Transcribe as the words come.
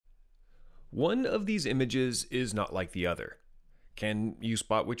One of these images is not like the other. Can you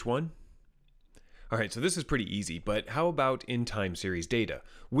spot which one? Alright, so this is pretty easy, but how about in time series data?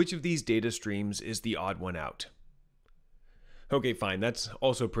 Which of these data streams is the odd one out? Okay, fine, that's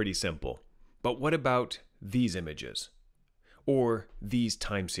also pretty simple. But what about these images? Or these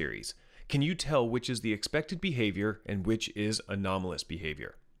time series? Can you tell which is the expected behavior and which is anomalous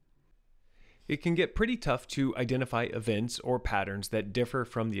behavior? It can get pretty tough to identify events or patterns that differ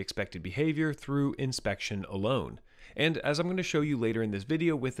from the expected behavior through inspection alone. And as I'm going to show you later in this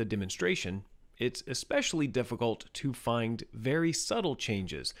video with a demonstration, it's especially difficult to find very subtle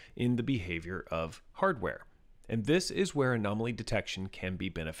changes in the behavior of hardware. And this is where anomaly detection can be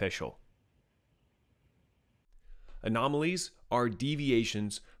beneficial. Anomalies are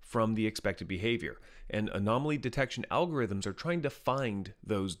deviations from the expected behavior, and anomaly detection algorithms are trying to find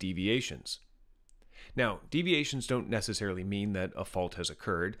those deviations. Now, deviations don't necessarily mean that a fault has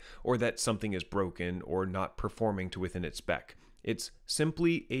occurred, or that something is broken or not performing to within its spec. It's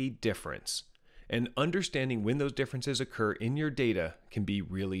simply a difference. And understanding when those differences occur in your data can be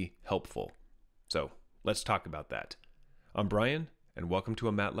really helpful. So, let's talk about that. I'm Brian, and welcome to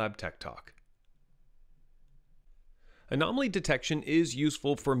a MATLAB Tech Talk. Anomaly detection is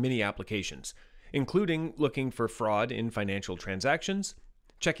useful for many applications, including looking for fraud in financial transactions,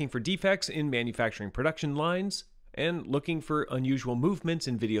 checking for defects in manufacturing production lines, and looking for unusual movements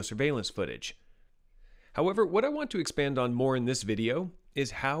in video surveillance footage. However, what I want to expand on more in this video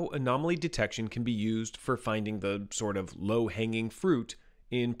is how anomaly detection can be used for finding the sort of low-hanging fruit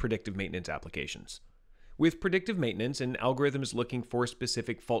in predictive maintenance applications. With predictive maintenance, an algorithm is looking for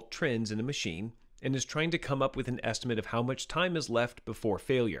specific fault trends in a machine and is trying to come up with an estimate of how much time is left before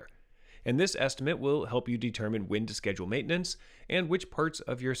failure. And this estimate will help you determine when to schedule maintenance and which parts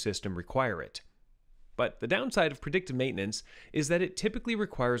of your system require it. But the downside of predictive maintenance is that it typically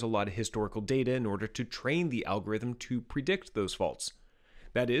requires a lot of historical data in order to train the algorithm to predict those faults.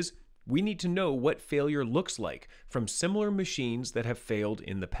 That is, we need to know what failure looks like from similar machines that have failed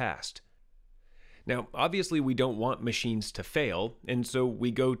in the past. Now, obviously we don't want machines to fail, and so we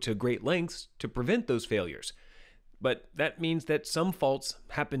go to great lengths to prevent those failures. But that means that some faults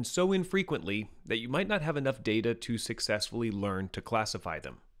happen so infrequently that you might not have enough data to successfully learn to classify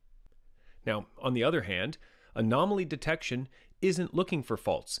them. Now, on the other hand, anomaly detection isn't looking for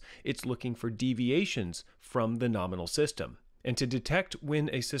faults, it's looking for deviations from the nominal system. And to detect when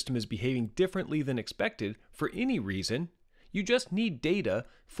a system is behaving differently than expected for any reason, you just need data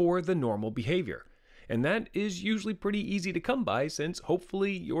for the normal behavior. And that is usually pretty easy to come by since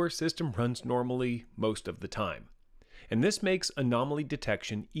hopefully your system runs normally most of the time. And this makes anomaly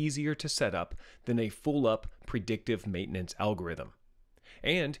detection easier to set up than a full-up predictive maintenance algorithm.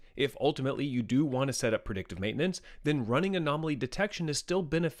 And if ultimately you do want to set up predictive maintenance, then running anomaly detection is still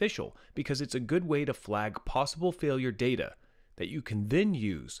beneficial because it's a good way to flag possible failure data that you can then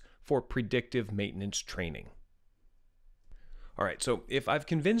use for predictive maintenance training. Alright, so if I've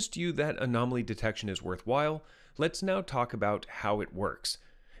convinced you that anomaly detection is worthwhile, let's now talk about how it works.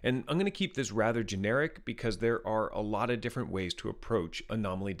 And I'm going to keep this rather generic because there are a lot of different ways to approach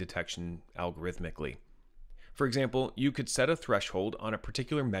anomaly detection algorithmically. For example, you could set a threshold on a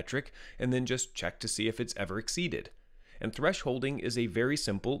particular metric and then just check to see if it's ever exceeded. And thresholding is a very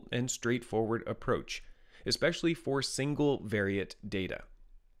simple and straightforward approach, especially for single variate data.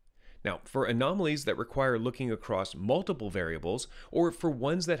 Now, for anomalies that require looking across multiple variables, or for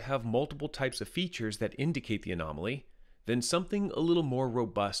ones that have multiple types of features that indicate the anomaly, then something a little more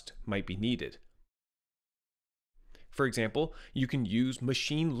robust might be needed. For example, you can use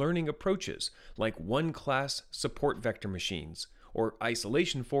machine learning approaches like one-class support vector machines, or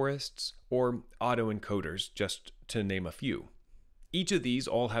isolation forests, or autoencoders, just to name a few. Each of these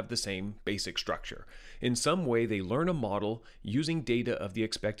all have the same basic structure. In some way, they learn a model using data of the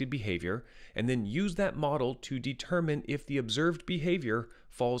expected behavior, and then use that model to determine if the observed behavior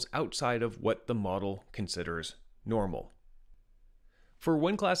falls outside of what the model considers normal. For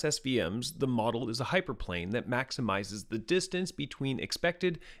one-class SVMs, the model is a hyperplane that maximizes the distance between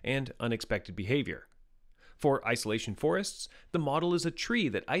expected and unexpected behavior. For isolation forests, the model is a tree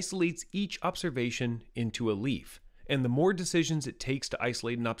that isolates each observation into a leaf. And the more decisions it takes to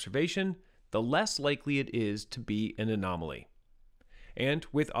isolate an observation, the less likely it is to be an anomaly. And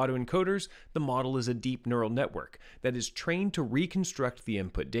with autoencoders, the model is a deep neural network that is trained to reconstruct the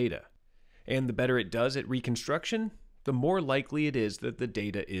input data. And the better it does at reconstruction, the more likely it is that the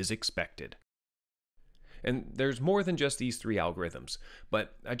data is expected. And there's more than just these three algorithms,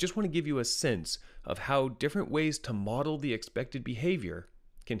 but I just want to give you a sense of how different ways to model the expected behavior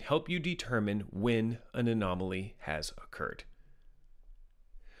can help you determine when an anomaly has occurred.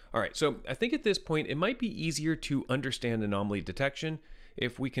 All right, so I think at this point it might be easier to understand anomaly detection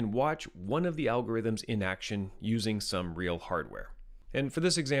if we can watch one of the algorithms in action using some real hardware. And for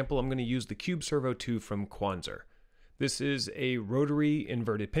this example, I'm going to use the Cube Servo 2 from Quanser. This is a rotary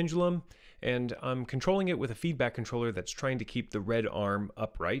inverted pendulum, and I'm controlling it with a feedback controller that's trying to keep the red arm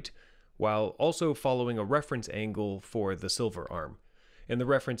upright, while also following a reference angle for the silver arm. And the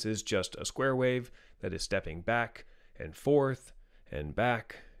reference is just a square wave that is stepping back and forth and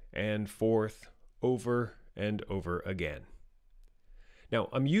back and forth over and over again. Now,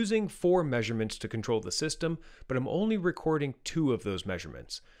 I'm using 4 measurements to control the system, but I'm only recording 2 of those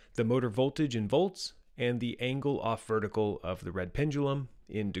measurements, the motor voltage in volts and the angle off vertical of the red pendulum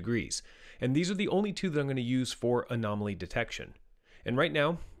in degrees. And these are the only 2 that I'm going to use for anomaly detection. And right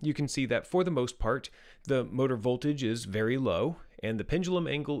now, you can see that for the most part, the motor voltage is very low and the pendulum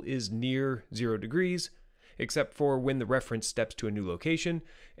angle is near 0 degrees, except for when the reference steps to a new location,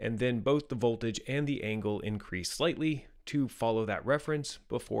 and then both the voltage and the angle increase slightly to follow that reference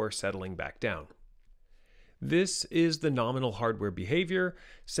before settling back down. This is the nominal hardware behavior,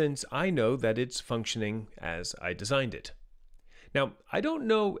 since I know that it's functioning as I designed it. Now, I don't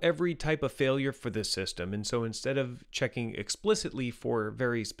know every type of failure for this system, and so instead of checking explicitly for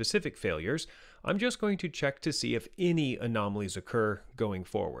very specific failures, I'm just going to check to see if any anomalies occur going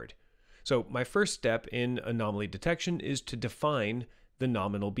forward. So my first step in anomaly detection is to define the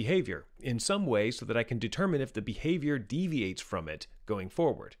nominal behavior in some way so that I can determine if the behavior deviates from it going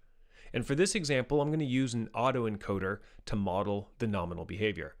forward. And for this example, I'm going to use an autoencoder to model the nominal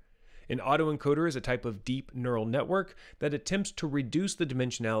behavior. An autoencoder is a type of deep neural network that attempts to reduce the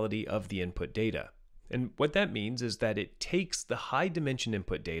dimensionality of the input data. And what that means is that it takes the high dimension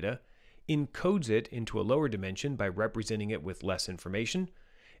input data, encodes it into a lower dimension by representing it with less information,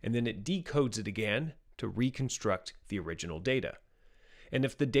 and then it decodes it again to reconstruct the original data. And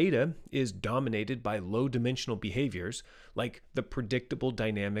if the data is dominated by low-dimensional behaviors, like the predictable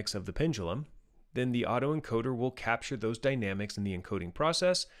dynamics of the pendulum, then the autoencoder will capture those dynamics in the encoding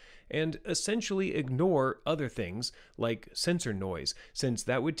process and essentially ignore other things like sensor noise, since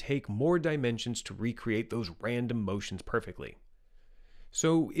that would take more dimensions to recreate those random motions perfectly.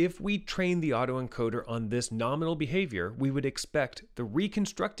 So if we train the autoencoder on this nominal behavior, we would expect the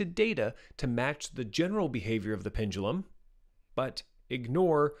reconstructed data to match the general behavior of the pendulum, but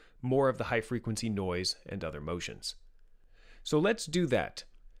ignore more of the high-frequency noise and other motions. So let's do that.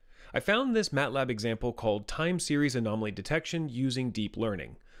 I found this MATLAB example called Time Series Anomaly Detection using Deep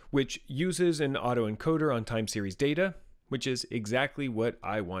Learning, which uses an autoencoder on time series data, which is exactly what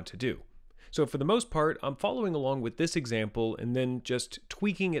I want to do. So for the most part, I'm following along with this example and then just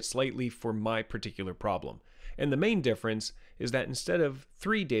tweaking it slightly for my particular problem. And the main difference is that instead of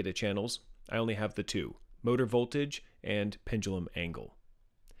 3 data channels, I only have the 2, motor voltage and pendulum angle.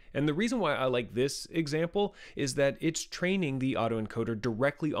 And the reason why I like this example is that it's training the autoencoder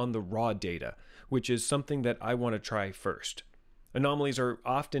directly on the raw data, which is something that I want to try first. Anomalies are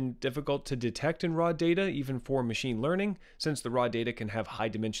often difficult to detect in raw data, even for machine learning, since the raw data can have high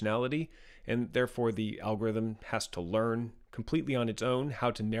dimensionality, and therefore the algorithm has to learn completely on its own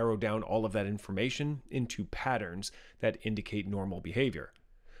how to narrow down all of that information into patterns that indicate normal behavior.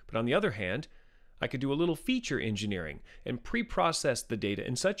 But on the other hand, I could do a little feature engineering and pre-process the data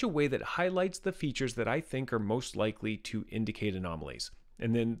in such a way that highlights the features that I think are most likely to indicate anomalies.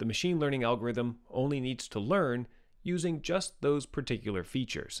 And then the machine learning algorithm only needs to learn using just those particular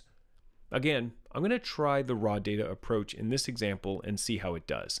features. Again, I'm going to try the raw data approach in this example and see how it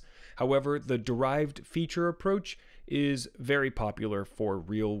does. However, the derived feature approach is very popular for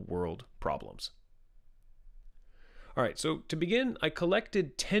real-world problems. All right, so to begin, I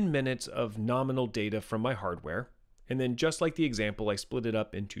collected 10 minutes of nominal data from my hardware, and then just like the example, I split it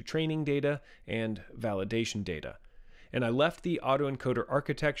up into training data and validation data. And I left the autoencoder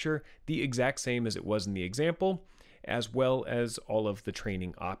architecture the exact same as it was in the example, as well as all of the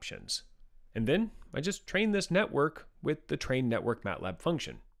training options. And then I just trained this network with the train network MATLAB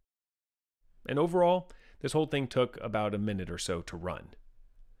function. And overall, this whole thing took about a minute or so to run.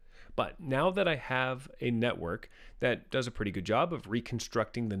 But now that I have a network that does a pretty good job of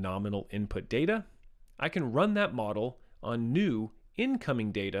reconstructing the nominal input data, I can run that model on new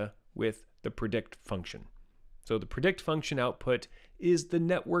incoming data with the predict function. So the predict function output is the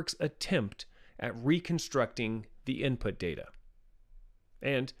network's attempt at reconstructing the input data.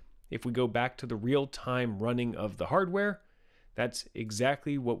 And if we go back to the real-time running of the hardware, that's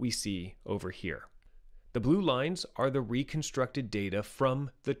exactly what we see over here. The blue lines are the reconstructed data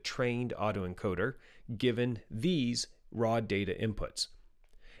from the trained autoencoder given these raw data inputs.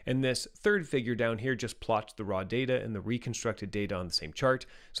 And this third figure down here just plots the raw data and the reconstructed data on the same chart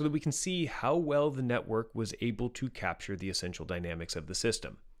so that we can see how well the network was able to capture the essential dynamics of the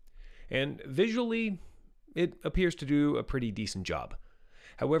system. And visually, it appears to do a pretty decent job.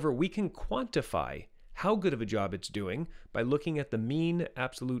 However, we can quantify how good of a job it's doing by looking at the mean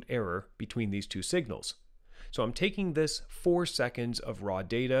absolute error between these two signals. So I'm taking this 4 seconds of raw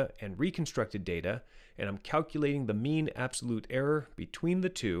data and reconstructed data, and I'm calculating the mean absolute error between the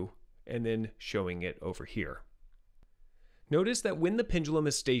two, and then showing it over here. Notice that when the pendulum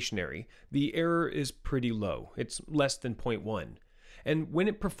is stationary, the error is pretty low. It's less than 0.1. And when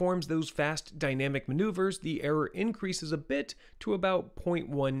it performs those fast dynamic maneuvers, the error increases a bit to about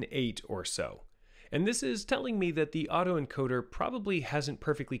 0.18 or so. And this is telling me that the autoencoder probably hasn't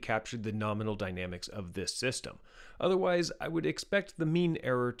perfectly captured the nominal dynamics of this system. Otherwise, I would expect the mean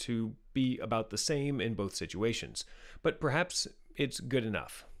error to be about the same in both situations. But perhaps it's good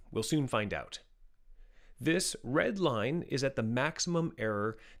enough. We'll soon find out. This red line is at the maximum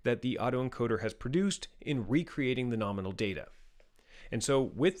error that the autoencoder has produced in recreating the nominal data. And so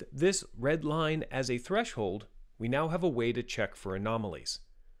with this red line as a threshold, we now have a way to check for anomalies.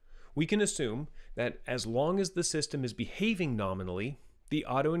 We can assume that as long as the system is behaving nominally, the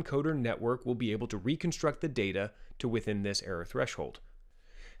autoencoder network will be able to reconstruct the data to within this error threshold.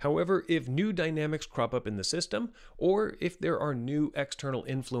 However, if new dynamics crop up in the system, or if there are new external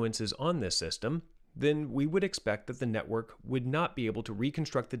influences on this system, then we would expect that the network would not be able to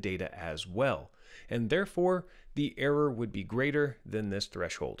reconstruct the data as well, and therefore the error would be greater than this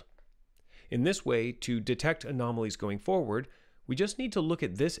threshold. In this way, to detect anomalies going forward, we just need to look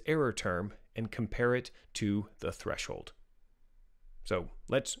at this error term and compare it to the threshold. So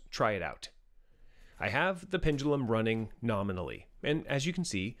let's try it out. I have the pendulum running nominally, and as you can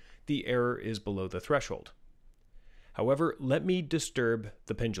see, the error is below the threshold. However, let me disturb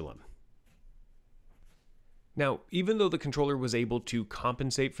the pendulum. Now, even though the controller was able to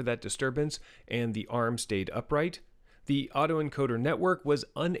compensate for that disturbance and the arm stayed upright, the autoencoder network was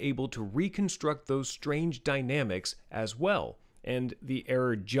unable to reconstruct those strange dynamics as well, and the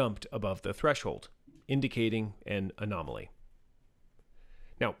error jumped above the threshold, indicating an anomaly.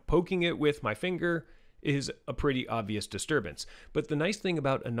 Now, poking it with my finger is a pretty obvious disturbance, but the nice thing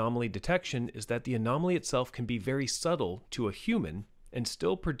about anomaly detection is that the anomaly itself can be very subtle to a human and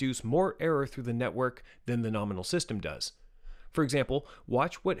still produce more error through the network than the nominal system does. For example,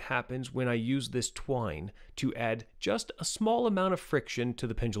 watch what happens when I use this twine to add just a small amount of friction to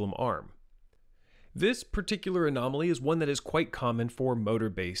the pendulum arm. This particular anomaly is one that is quite common for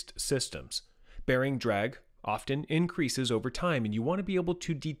motor-based systems. Bearing drag often increases over time, and you want to be able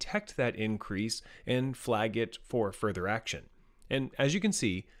to detect that increase and flag it for further action. And as you can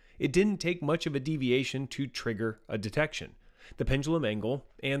see, it didn't take much of a deviation to trigger a detection. The pendulum angle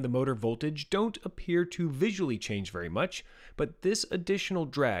and the motor voltage don't appear to visually change very much, but this additional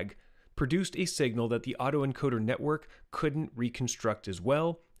drag produced a signal that the autoencoder network couldn't reconstruct as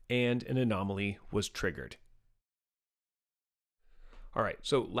well, and an anomaly was triggered. Alright,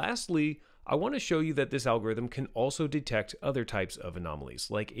 so lastly, I want to show you that this algorithm can also detect other types of anomalies,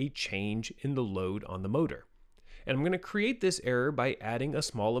 like a change in the load on the motor. And I'm going to create this error by adding a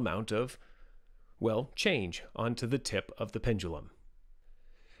small amount of, well, change onto the tip of the pendulum.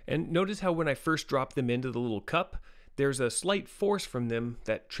 And notice how when I first drop them into the little cup, there's a slight force from them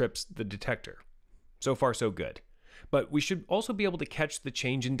that trips the detector. So far, so good. But we should also be able to catch the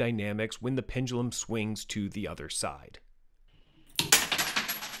change in dynamics when the pendulum swings to the other side.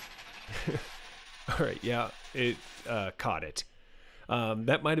 All right, yeah, it caught it.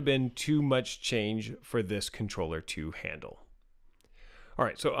 That might have been too much change for this controller to handle. All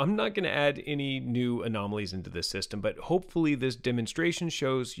right, so I'm not going to add any new anomalies into this system, but hopefully this demonstration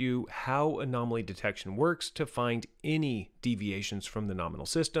shows you how anomaly detection works to find any deviations from the nominal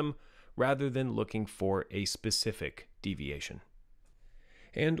system, rather than looking for a specific deviation.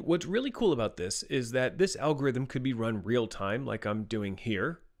 And what's really cool about this is that this algorithm could be run real time like I'm doing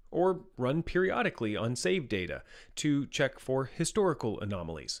here, or run periodically on saved data to check for historical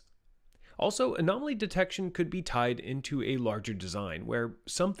anomalies. Also, anomaly detection could be tied into a larger design where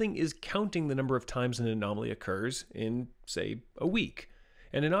something is counting the number of times an anomaly occurs in, say, a week,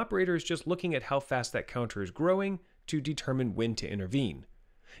 and an operator is just looking at how fast that counter is growing to determine when to intervene.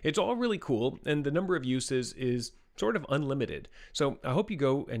 It's all really cool, and the number of uses is sort of unlimited, so I hope you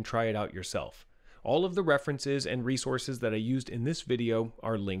go and try it out yourself. All of the references and resources that I used in this video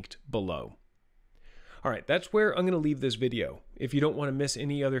are linked below. Alright, that's where I'm going to leave this video. If you don't want to miss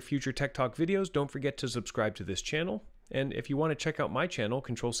any other future Tech Talk videos, don't forget to subscribe to this channel. And if you want to check out my channel,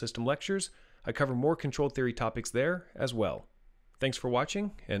 Control System Lectures, I cover more control theory topics there as well. Thanks for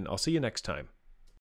watching, and I'll see you next time.